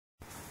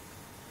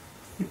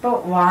இப்போ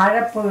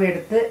வாழைப்பூ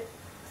எடுத்து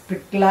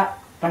பிட்லா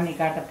பண்ணி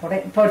காட்ட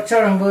போறேன்.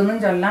 பொற்சொழம்புன்னு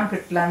சொல்லலாம்,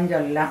 பிட்லான்னு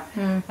சொல்லலாம்.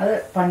 அது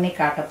பண்ணி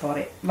காட்ட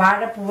போறேன்.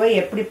 வாழைப்பூவை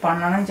எப்படி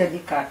பண்ணணும்னு சொல்லி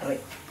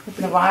காட்டுறேன்.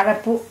 இந்த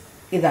வாழைப்பூ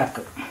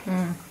இதாக்கு.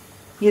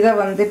 இதை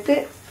வந்துட்டு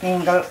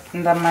நீங்கள்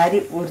இந்த மாதிரி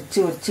உரிச்சு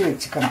உரிச்சு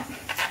வச்சுக்கணும்.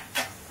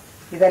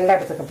 இதெல்லாம்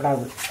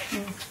எடுத்துக்கப்படாது.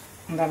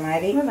 இந்த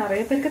மாதிரி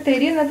நிறைய பேருக்கு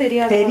தெரியும்,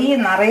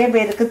 தெரியும், நிறைய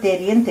பேருக்கு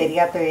தெரியும்,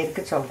 தெரியாத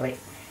பேருக்கு சொல்றேன்.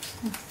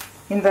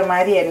 இந்த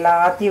மாதிரி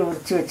எல்லாத்தையும்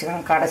உரிச்சு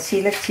வச்சுக்கணும்.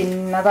 கடைசியில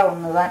சின்னதா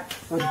ஒண்ணுதான்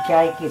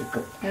உரிக்காய்க்கு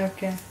இருக்கும்.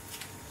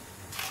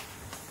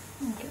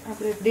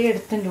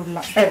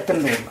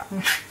 எடுத்துட்டு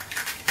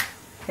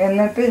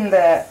എന്നിട്ട് இந்த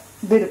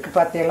இது இருக்கு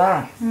பாத்தீங்களா,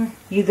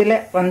 இதுல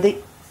வந்து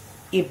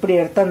இப்படி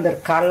எடுத்து அந்த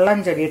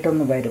கள்ளம் சொல்லிட்டு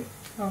ஒண்ணு வரும்.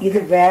 இது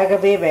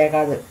வேகவே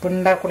வேகாது,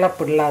 பிண்டாக்குள்ள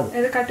பிள்ளாது.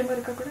 இந்த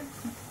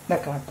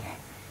காட்டுறேன்.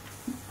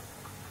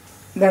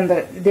 இந்த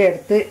இதை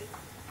எடுத்து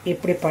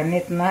இப்படி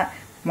பண்ணிட்டுனா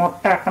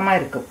மொட்டாட்டமா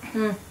இருக்கும்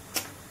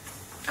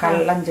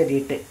கள்ளம்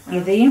சொல்லிட்டு.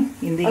 இதையும்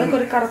இந்த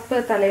ஒரு கருப்பு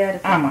தலையா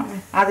இருக்கு. ஆமா,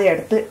 அதை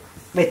எடுத்து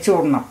வச்சு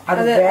விடணும்.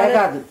 அது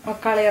வேகாது.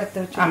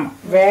 ஆமா,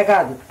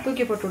 வேகாது.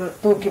 தூக்கி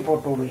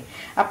போட்டு விடு.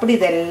 அப்படி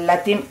இது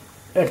எல்லாத்தையும்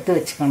எடுத்து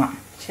வச்சுக்கணும்.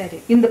 சரி.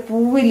 இந்த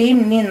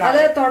பூவிலையும் நீ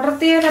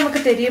தொடர்த்தியே நமக்கு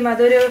தெரியும்,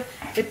 அது ஒரு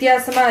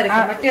வித்தியாசமா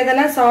இருக்கு.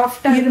 மற்றதெல்லாம்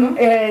சாஃப்டா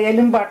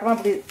எலும்பாட்டமா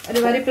அப்படி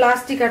ஒரு மாதிரி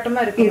பிளாஸ்டிக்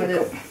ஆட்டமா இருக்கு.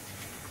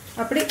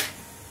 அப்படி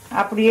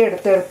அப்படியே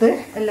எடுத்து எடுத்து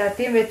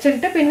எல்லாத்தையும்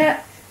வச்சுட்டு பின்ன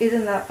இது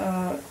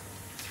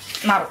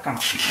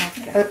நறுக்கணும்.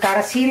 அது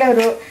கடைசியில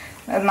ஒரு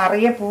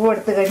நிறைய பூ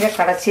எடுத்து കഴിഞ്ഞാൽ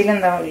கடைசியில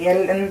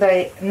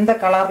இந்த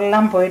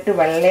கலர்லாம் போயிட்டு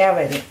வெள்ளையா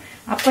வரும்.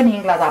 அப்ப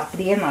நீங்கள் அதை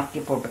அப்படியே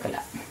நறுக்கி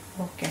போட்டுக்கலாம்.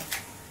 ஓகே.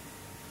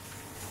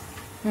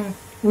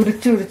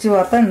 உரிச்சு உரிச்சு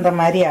பார்த்தா இந்த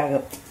மாதிரி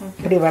ஆகும்.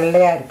 இப்படி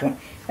வெள்ளையா இருக்கும்.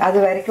 அது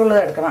வரைக்கும்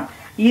உள்ளதை எடுக்கலாம்.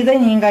 இதை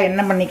நீங்க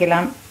என்ன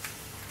பண்ணிக்கலாம்,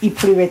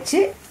 இப்படி வச்சு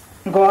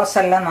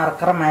கோசெல்லாம்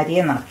நறுக்கிற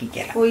மாதிரியே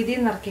நறுக்கிக்கலாம்.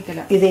 இதையும்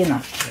நறுக்கிக்கலாம்.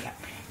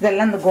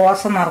 இதெல்லாம் இந்த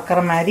கோசை நறுக்கிற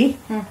மாதிரி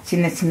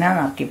சின்ன சின்ன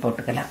நறுக்கி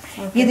போட்டுக்கலாம்.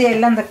 இது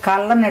எல்லாம் இந்த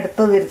கள்ளன்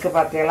எடுத்தது இருக்கு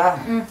பாத்தீங்களா,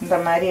 இந்த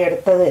மாதிரி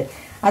எடுத்தது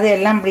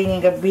அதெல்லாம் இப்படி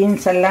நீங்க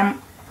பீன்ஸ் எல்லாம்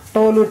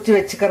தோல் உரிச்சு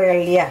வச்சுக்கிறோம்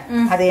இல்லையா,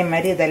 அதே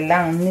மாதிரி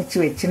இதெல்லாம் உன்னிச்சு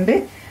வச்சுட்டு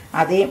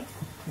அதையும்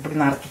இப்படி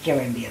நறுக்கிக்க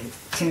வேண்டியது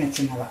சின்ன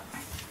சின்னதா.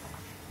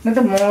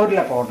 എന്നിട്ട്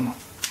മോരില പോടണം.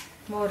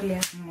 മോരില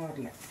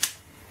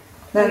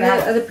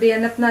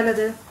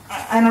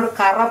അതിനോട്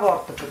കറ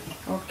പുറത്തിട്ട്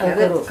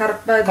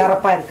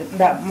കറപ്പാ ഇരിക്കും.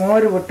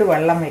 മോര് വിട്ട്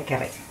വെള്ളം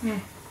വെക്കറേ.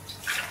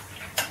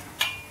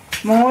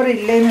 മോര്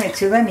ഇല്ലെന്ന്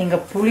വെച്ചതാ நீங்க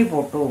புளி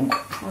போட்டுவோங்க.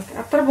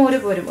 அப்புறம் மோர்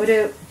போரும். ஒரு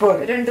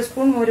 2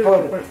 ஸ்பூன் மோர்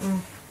போடும்.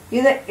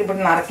 இதை இப்படி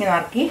நறுக்கி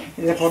நறுக்கி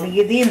இதை போட்டு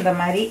இதையும் இந்த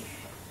மாதிரி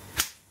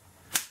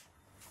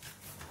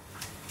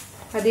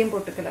அதையும்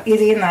போட்டுக்கலாம்.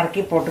 இதையும்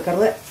நறுக்கி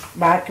போட்டுக்கிறது.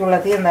 பாக்கி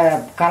உள்ளதையும் இந்த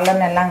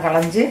கல்லனெல்லாம்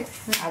களைஞ்சு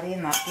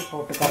அதையும் நறுக்கி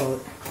போட்டுக்கிறது.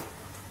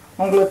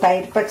 உங்களுக்கு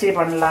தயிர் பச்சடி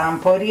பண்ணலாம்,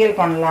 பொரியல்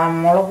பண்ணலாம்,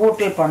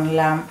 முளகூட்டல்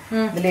பண்ணலாம்.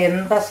 இதுல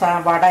எந்த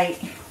வடை,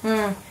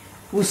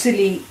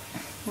 உசிலி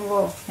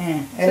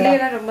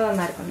ரொம்ப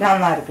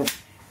நல்லா இருக்கும்.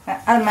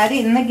 அது மாதிரி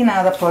இன்னைக்கு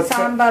நான் அதை போட்டு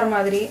சாம்பார்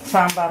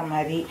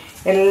மாதிரி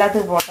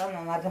எல்லாத்துக்கும் போட்டா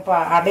நல்லா இருக்கும். இப்போ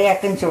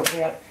அடையாக்குன்னு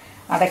சொல்றேன்,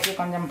 அடைக்கி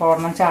கொஞ்சம்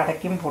போடணும்னு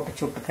அடைக்கும் போட்டு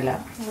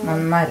சுட்டுக்கலாம்.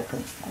 நல்லா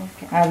இருக்கும்.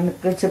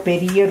 அதுக்கு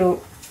பெரிய ஒரு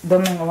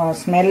இதொன்னும்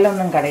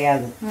ஸ்மெல்லொன்னும்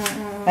கிடையாது.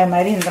 அது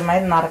மாதிரி இந்த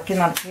மாதிரி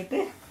நறுக்கிட்டு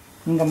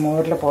இங்க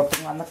மோர்ல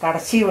போட்டுக்கணும். அந்த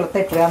கடைசி உளத்தை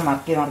இப்படிதான்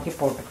நறுக்கி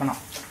போட்டுக்கணும்.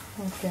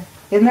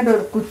 എന്നിട്ട്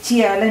ஒரு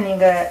குச்சியால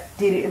நீங்க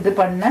இது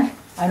பண்ண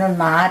അതിനൊരു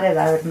നാര്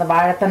ഏതാ இந்த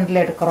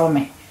வாழைத்தண்டில்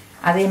எடுக்கிறோமே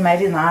அதே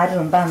மாதிரி நார்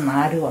இருந்தா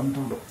நார்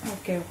வந்துடும்.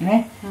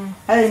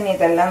 அது நீ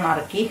இதெல்லாம்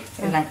நறுக்கி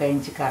எல்லாம்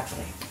கழிஞ்சு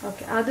காட்டுறேன்.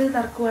 அது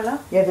நறுக்குவா?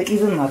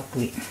 இது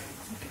நறுக்குவி.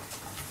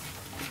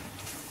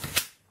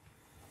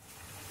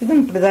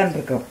 இதுவும் இப்படிதான்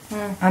இருக்கும்.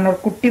 அதனோட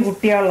குட்டி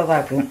குட்டியா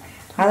உள்ளதாக்கும்.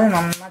 அது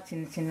நல்லா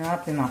சின்ன சின்னதா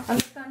அது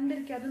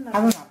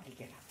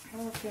நறுக்கிக்கலாம்.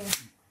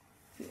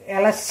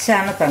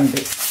 இலச்சான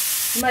தண்டு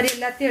மாதிரி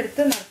எல்லாத்தையும்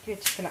எடுத்து நறுக்கி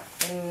வச்சுக்கலாம்.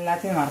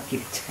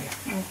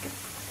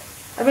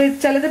 அப்ப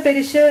சிலது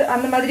பெருசு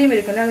அந்த மாதிரியும்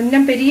இருக்கும்.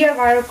 இன்னும் பெரிய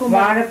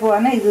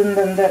வாழைப்பூனா இது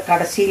இந்த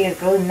கடைசியில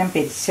இருக்கிறது இன்னும்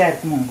பெருசா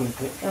இருக்கும்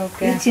உங்களுக்கு.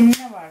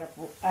 சின்ன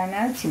வாழைப்பூ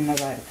அதனால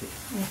சின்னதா இருக்கு.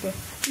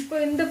 இப்போ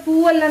இந்த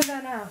பூவெல்லாம்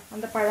தானே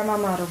அந்த பழமா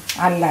மாறும்?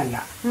 அல்ல,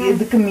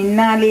 இதுக்கு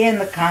முன்னாலேயே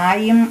அந்த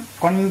காயும்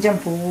கொஞ்சம்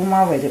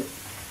பூவுமா வரும்.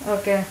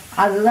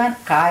 அதுதான்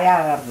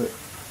காயாகிறது.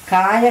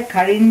 காய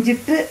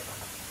கழிஞ்சிட்டு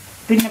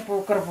பின்ன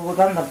பூக்கிற பூ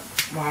தான் இந்த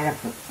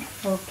வாழைப்பூ.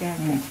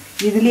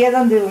 இதுலயே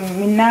தான் இந்த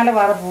முன்னால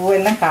வர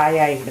பூவெல்லாம்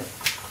காயாயிடும்.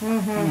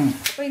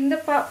 இந்த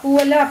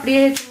பூவெல்லாம்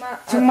அப்படியே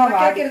சும்மா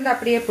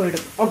அப்படியே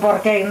போயிடும்.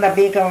 புறக்கே இருந்து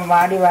அப்படியே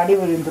வாடி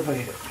விழுந்து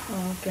போயிடும்.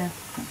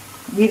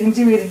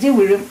 விரிஞ்சு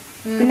விழும்.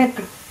 പിന്നെ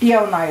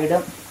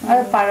കിട്ടിയാവുന്നായിടും.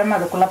 അത് പഴം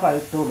അതുക്കുള്ള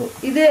പഴുത്തോടും.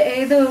 ഇത്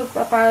ഏത്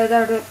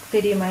പഴത്തോട്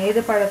தெரியுமா? ഏത്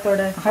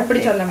പഴത്തോട് அப்படி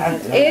சொல்ல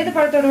முடியாது. ഏത്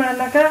പഴത്തോട്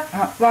വേണമെന്നാ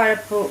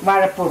വാഴപ്പൂ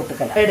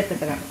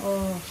എടുത്തുக்கலாம். ഓ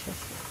ശരി.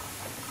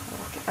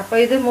 அப்ப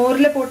இது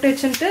மோர்ல போட்டு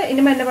வச்சுட்டு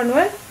இனிமே என்ன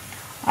பண்ணுவேன்?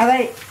 அதை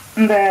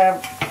இந்த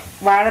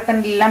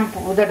வாழைத்தண்டெல்லாம்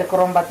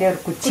உதெடுக்கிறோம் பார்த்தியா, ஒரு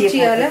குச்சியை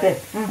போட்டு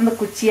அந்த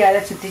குச்சியால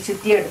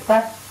சுத்தி எடுத்தா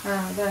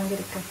அது அங்க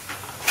இருக்கு.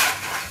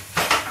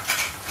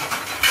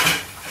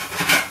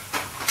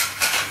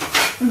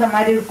 இந்த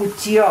மாதிரி ஒரு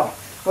குச்சியோ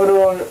ஒரு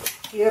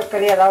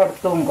ஈர்க்கடி ஏதாவது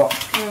எடுத்துங்கோ.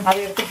 அதை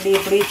எடுத்து இப்படி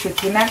இப்படி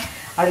சுற்றினா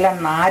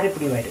அதில் நார்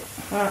இப்படி வரும்.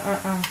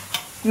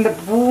 இந்த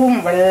பூவும்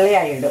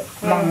வெள்ளையாயிடும்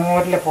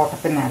மோரில்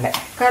போட்டதுனால.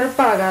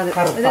 கருப்பாகாது.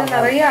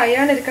 நிறைய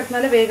அயன்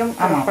இருக்கிறதுனால வேகம்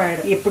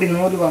கருப்பாயிடும். இப்படி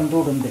நூல் வந்து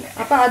விடுந்துல.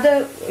 அப்ப அதை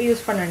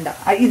யூஸ் பண்ணண்டா.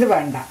 இது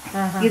வேண்டாம்,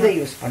 இதை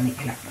யூஸ்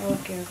பண்ணிக்கலாம்.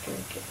 Okay okay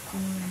okay.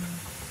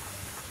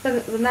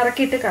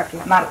 நறுக்கிட்டு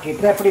காட்டலாம்.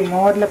 நறுக்கிட்டு அப்படி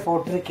மோர்ல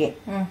போட்டிருக்கேன்.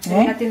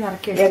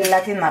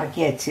 எல்லாத்தையும்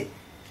நறுக்கியாச்சு.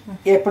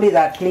 எப்படி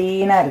இதா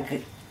கிளீனா இருக்கு.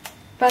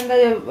 இப்ப அந்த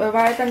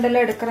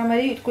வாழைத்தண்டெல்லாம் எடுக்கிற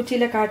மாதிரி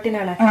குச்சியில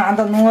காட்டினால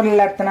அந்த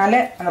நூறுல எடுத்தனால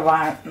அந்த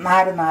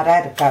நாறு நாரா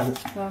இருக்காது.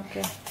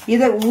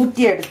 இத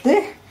ஊத்தி எடுத்து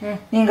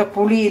நீங்க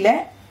புளியில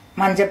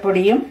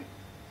மஞ்சப்பொடியும்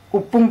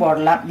உப்பும்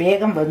போடலாம்.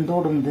 வேகம்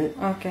வெந்துடுந்து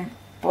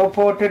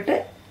போட்டுட்டு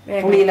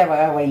புளியில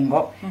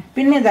வைங்கோ.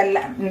 பின்ன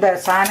இதெல்லாம் இந்த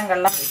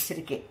சாணங்கள்லாம்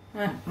வச்சிருக்கேன்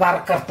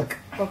வறுக்கிறதுக்கு.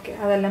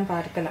 அதெல்லாம்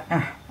பார்க்கலாம்.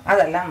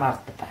 அதெல்லாம்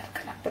வறுத்து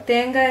பார்க்கலாம்.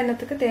 தேங்காய்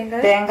என்னத்துக்கு?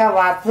 தேங்காய்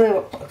வறுத்து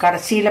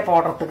கடைசியில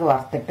போடுறதுக்கு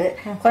வறுத்துட்டு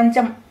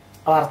கொஞ்சம்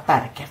வறுத்து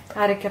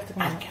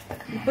അരയ്ക്കறதுக்கு.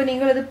 ഇപ്പൊ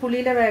നിങ്ങൾ ഇത്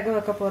പുളിയില വേഗ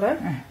വെക്ക പോறாൽ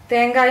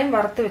തേങ്ങായും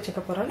വറുത്ത്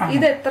വെച്ചൊക്ക പോறாൽ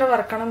ഇത് എത്ര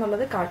വറക്കണം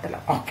എന്നുള്ളത്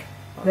കാട്ടலாம்.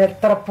 ഇത്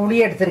എത്ര പുളി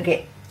എടുത്തിരിക്കേ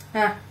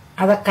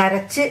അത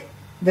കരച്ച്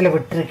ഇതിൽ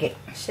വിട്ടിരിക്കേ.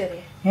 ശരി.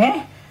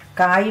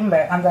 കായും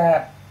அந்த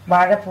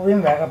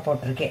வாழைப்பூவும் வேக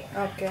போட்டிருக்கேன்.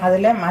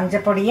 அதுல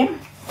மஞ்சப்பொடியும்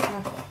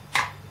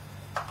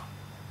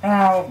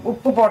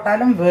உப்பு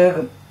போட்டாலும்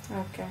வேகும்.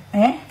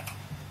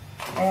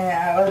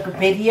 அதுக்கு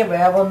பெரிய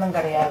வேவொன்னும்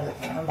கிடையாது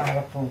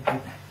வாழைப்பூவுக்கு.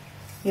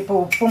 இப்போ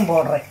உப்பும்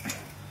போடுறேன்.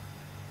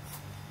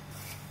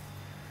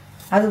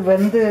 அது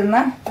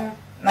வெந்துன்னா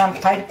நான்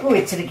பருப்பு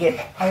வச்சிருக்கேன்.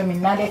 அது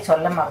முன்னாலே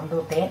சொல்ல மறந்து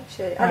விட்டேன்.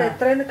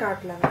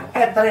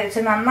 எத்தனை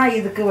வச்சுன்னா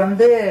இதுக்கு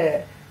வந்து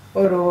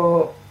ஒரு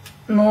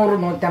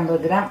 100-150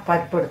 கிராம்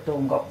பருப்பு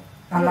எடுத்துவோங்க.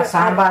 நம்ம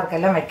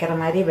சாம்பாருக்கெல்லாம் வைக்கிற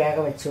மாதிரி வேக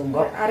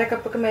வச்சுவோங்க. அரை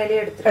கப்புக்கு மேலே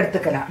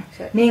எடுத்துக்கலாம்.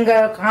 நீங்க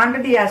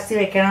குவான்டிட்டி ஜாஸ்தி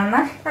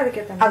வைக்கணும்னா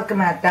அதுக்கு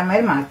மேற்ற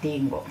மாதிரி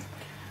மாத்திங்க.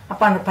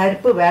 அப்ப அந்த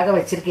பருப்பு வேக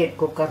வச்சிருக்கேன்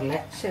குக்கர்ல.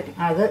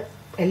 அது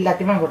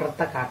எல்லாத்தையுமே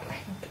விடுறத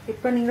காட்டுறேன்.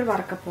 இப்ப நீங்க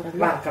வறுக்க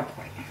போறீங்க.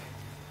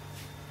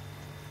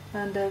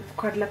 அந்த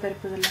கடலை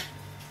பருப்பு இதெல்லாம்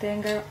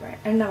தேங்காய்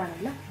எண்ணெய்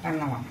வேணும்ல?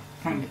 எண்ணெய் வேணும்.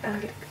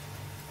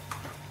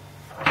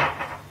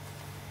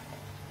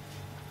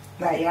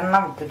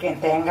 எண்ணெய் விட்டுருக்கேன்.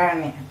 தேங்காய்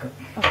எண்ணெய் இருக்கு.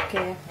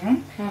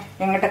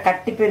 எங்கிட்ட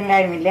கட்டி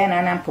பெருங்காயம்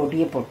இல்லையா, நான்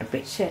பொடியை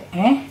போட்டுப்பேன்.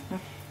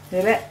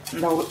 இதுல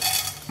இந்த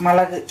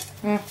மிளகு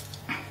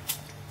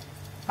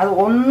அது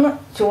ஒண்ணு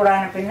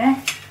சூடான பின்ன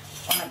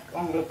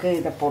உங்களுக்கு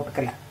இதை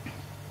போட்டுக்கலாம்.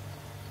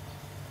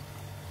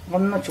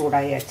 ஒண்ணு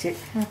சூடாயாச்சு.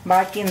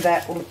 பாக்கி இந்த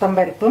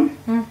உளுத்தம்பருப்பும்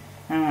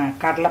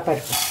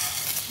கடலைப்பருப்பும்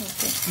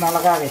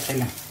மிளகா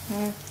வெட்டலாம்.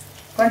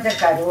 கொஞ்சம்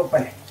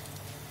கருவேப்பிலை.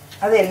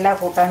 அது எல்லா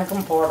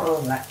கூட்டானுக்கும்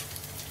போடுறதுதான்.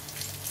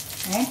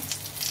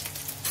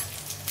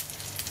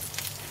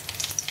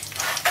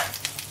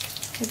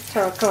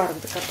 செவக்க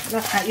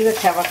வறுத்துக்கலாம். இது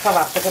செவக்க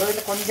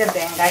வறுத்துக்கிறதுல கொஞ்சம்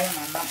தேங்காயும்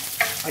வேண்டாம்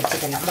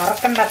வச்சுக்கலாம்.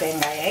 வறக்கண்டா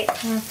தேங்காயை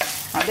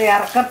அது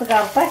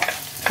இறக்கிறதுக்காக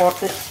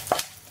போட்டு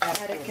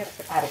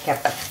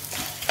அரைக்கிறதுக்கு.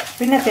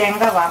 பின்ன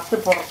தேங்காய் வறுத்து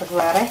போடுறதுக்கு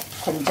வேற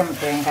கொஞ்சம்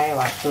தேங்காயை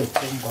வறுத்து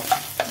வச்சுக்கோ.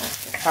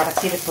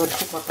 கடைசியில்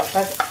பொரிச்சு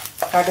போட்டா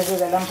கடுகு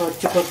இதெல்லாம்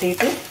பொரிச்சு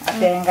கொட்டிட்டு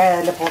தேங்காய்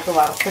அதில் போட்டு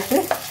வறுத்துட்டு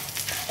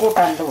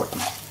கூட்டாண்டு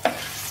விட்டணும்.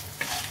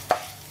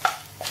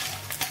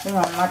 இது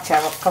நல்லா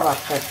செவக்க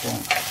வறுத்து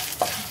வச்சுக்கோங்க.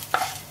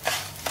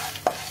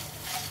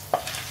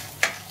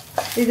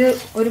 இது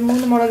ஒரு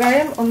 3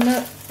 மிளகாயம், 1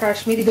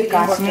 காஷ்மீரி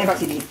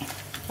சில்லி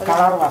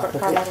கலர்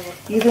வறுத்துக்கு.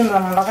 இது இந்த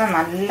மிளகா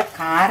நல்ல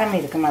காரம்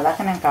இருக்கும்.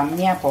 அதாக நான்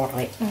கம்மியா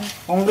போடுறேன்.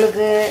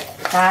 உங்களுக்கு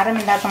காரம்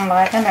இல்லாத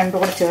மிளகாய்க்கு 2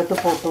 கூட சேர்த்து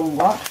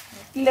போட்டுங்க.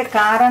 இல்லை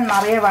காரம்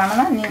நிறைய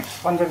வேணும்னா நீ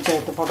கொஞ்சம்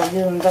சேர்த்து போடுங்க.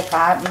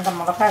 இந்த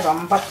மிளகாய்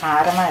ரொம்ப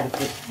காரமா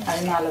இருக்கு.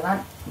 அதனாலதான்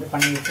இது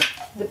பண்ணிட்டு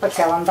இது இப்ப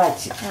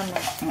செவந்தாச்சு.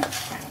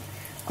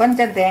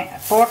 கொஞ்சம்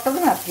போட்டது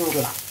நறுக்கி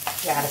விடலாம்.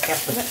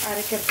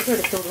 அரைக்கிறதுக்கு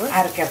எடுத்து விடுவோம்.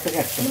 அரைக்கிறதுக்கு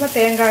எடுத்து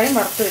தேங்காயும்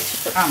வறுத்து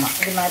வச்சுட்டு. ஆமா,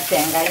 இது மாதிரி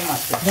தேங்காயும்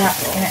வறுத்து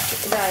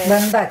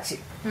வெந்தாச்சு.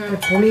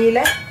 புளியில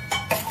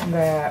இந்த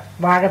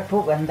வாழைப்பூ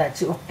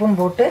வெந்தாச்சு. உப்பும்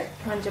போட்டு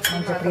மஞ்சள்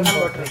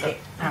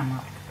போட்டிருக்கேன். ஆமா,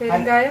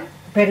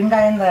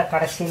 பெருங்காயம் இந்த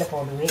கடைசியில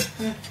போடுவேன்.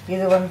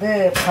 இது வந்து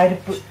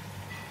பருப்பு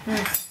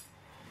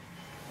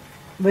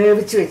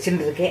வேவிச்சு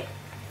வச்சுட்டு இருக்கேன்.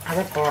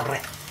 அதை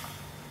போடுறேன்.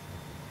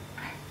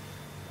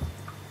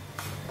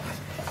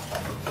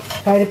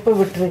 பருப்பு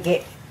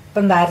விட்டுருக்கேன்.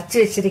 இப்ப இந்த அரைச்சு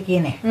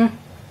வச்சிருக்கேனே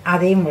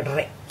அதையும்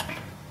விடுறேன்.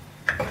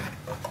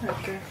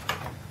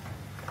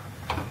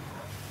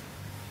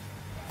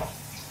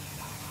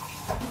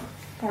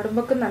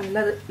 உடம்புக்கு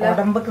நல்லது.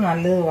 உடம்புக்கு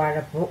நல்லது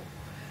வாழைப்பூ.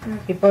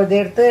 இப்போ இதை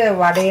எடுத்து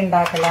வடை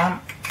உண்டாக்கலாம்.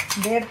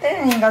 இதை எடுத்து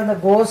நீங்க அந்த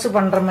கோசு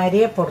பண்ற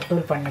மாதிரியே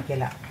பொறுத்தூள்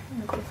பண்ணிக்கலாம்.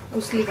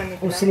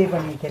 உசிலி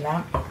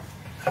பண்ணிக்கலாம்.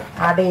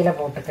 அடையில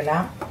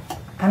போட்டுக்கலாம்.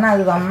 ஆனா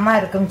அது அம்மா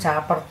இருக்கும்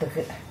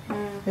சாப்பிடறதுக்கு.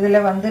 இதுல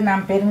வந்து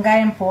நான்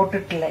பெருங்காயம்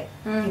போட்டுட்டல,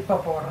 இப்ப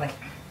போடுறேன்.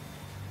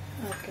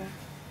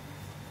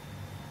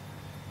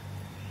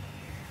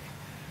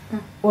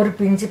 ஒரு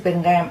பிஞ்சு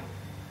பெருங்காயம்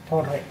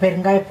போடுறேன்.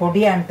 பெருங்காய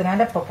பொடி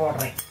அனுத்தினால இப்ப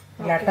போடுறேன்.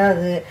 இல்லாட்டா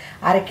அது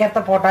அரைக்கிறத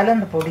போட்டாலும்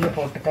அந்த பொடியை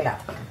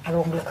போட்டுக்கலாம். அது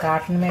உங்களுக்கு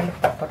காட்டின மேல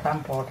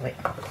இப்பதான் போடுறேன்.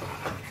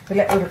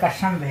 இதுல ஒரு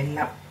கஷ்டம்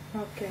வெல்லம்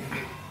ஓகே.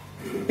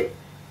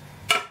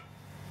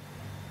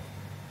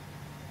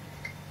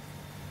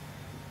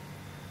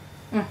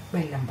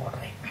 வெல்லம்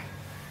போடுறேன்.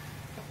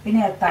 இனி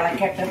அது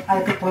தலைக்கட்டும்.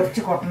 அதுக்கு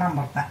பொரிச்சு கொட்டணும்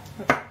பார்த்தேன்.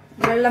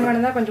 வெள்ளம்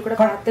வேணும்னா கொஞ்சம் கூட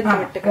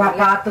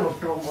பார்த்து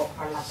விட்டுருவோங்க.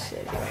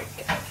 சரி,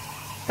 ஓகே.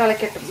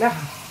 தலைக்கட்டுங்களா?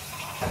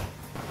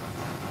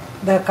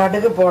 இந்த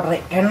கடுகு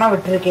போடுறேன். எண்ணெய்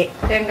விட்டுருக்கேன்.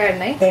 தேங்காய்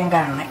எண்ணெய்.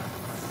 தேங்காய் எண்ணெய்.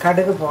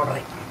 கடுகு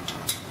போடுறேன்.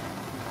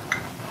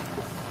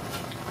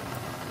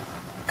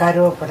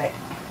 கருவேப்பிலை.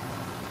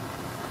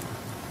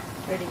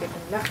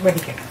 வெடிக்கட்டுங்களா?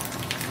 வெடிக்கட்டும்.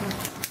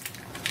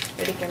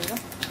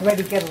 வெடிக்கணும்.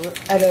 வெடிக்கிறது.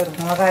 அதில் ஒரு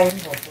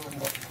மிளகாயும்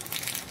போட்டுருவோங்க.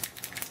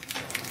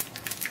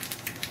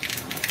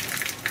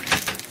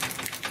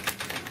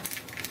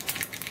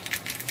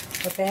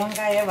 இப்போ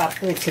தேங்காயை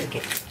வறுத்து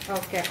வச்சிருக்கேன்.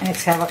 ஓகே.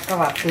 செவக்க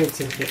வறுத்து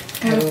வச்சிருக்கேன்.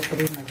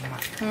 கருவேப்பிலையும் நல்லா.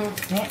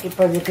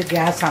 இப்போ இதுக்கு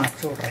கேஸ்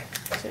அணைச்சி விட்றேன்.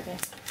 சரி.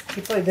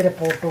 இப்போ இதில்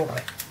போட்டு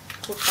விட்றேன்.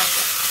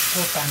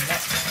 கூட்டாங்க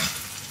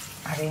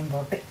அதையும்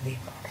போட்டு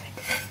இதையும் போடுறேன்.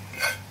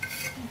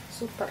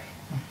 சூப்பர்.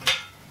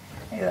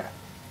 இதான்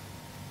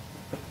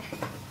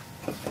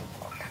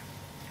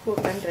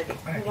கூட்டன் ரெடி.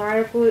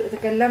 வாழைப்பூ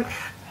இதுக்கெல்லாம்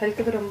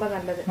ஹெல்த்துக்கு ரொம்ப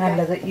நல்லது.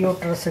 நல்லது.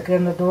 யூட்ரஸுக்கு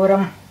இந்த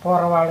தூரம்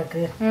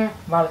போகிறவாளுக்கு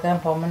வாழ்க்கை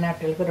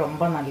பொம்மநாட்டுகளுக்கு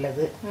ரொம்ப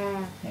நல்லது.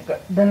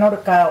 இதனோட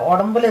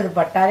உடம்புல இது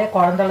பட்டாலே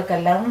குழந்தைகளுக்கு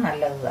எல்லாரும்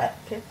நல்லதுதான்.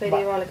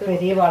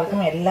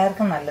 பெரியவாளுக்கும்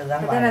எல்லாருக்கும்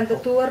நல்லதுதான். அந்த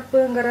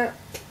துவர்ப்புங்கிற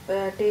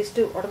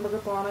டேஸ்ட்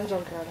உடம்புக்கு போகணும்னு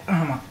சொல்றாங்க.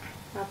 ஆமா.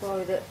 அப்போ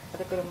இது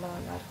அதுக்கு ரொம்ப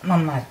நல்லா இருக்கும்.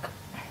 நல்லா இருக்கும்.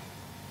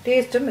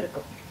 டேஸ்டும்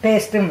இருக்கும்.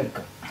 டேஸ்டும்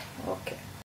இருக்கும். ஓகே.